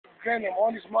venom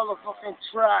on these motherfucking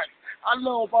tracks. I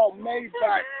know about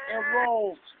Maybach and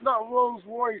Rolls, not Rolls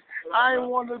Royce. I ain't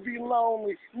want to be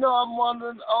lonely. No, I'm one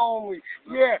and only.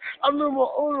 Yeah, I'm number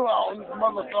uno out in this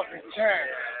motherfucking town.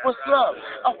 What's up?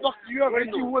 I fucked you up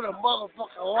and you with a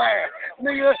motherfucking laugh.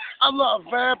 Nigga, I'm not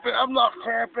vamping. I'm not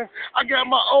cramping. I got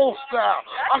my own style.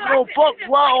 I go buck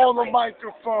wild on the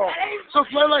microphone. So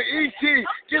play like E.T.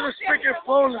 Get a speaking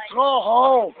phone and call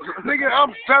home. Nigga,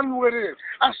 I'm done with it.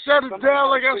 I shut it down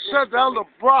like I shut down the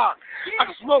block. I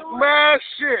smoke mad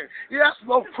shit. Yeah, I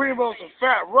smoke Primos and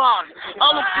Fat Rock. I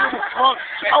don't give a fuck.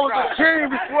 I was a king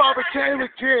before I became a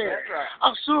king.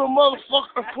 I shoot a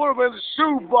motherfucker and put him in the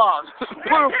shoebox.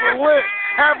 Put him for lit.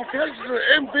 Applications of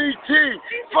MVP.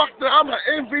 Fuck that, I'm an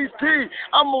MVP.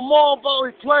 I'm a mall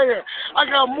volley player. I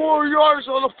got more yards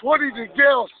on the 40 than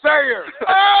Gale Sayer.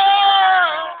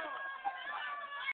 Ah!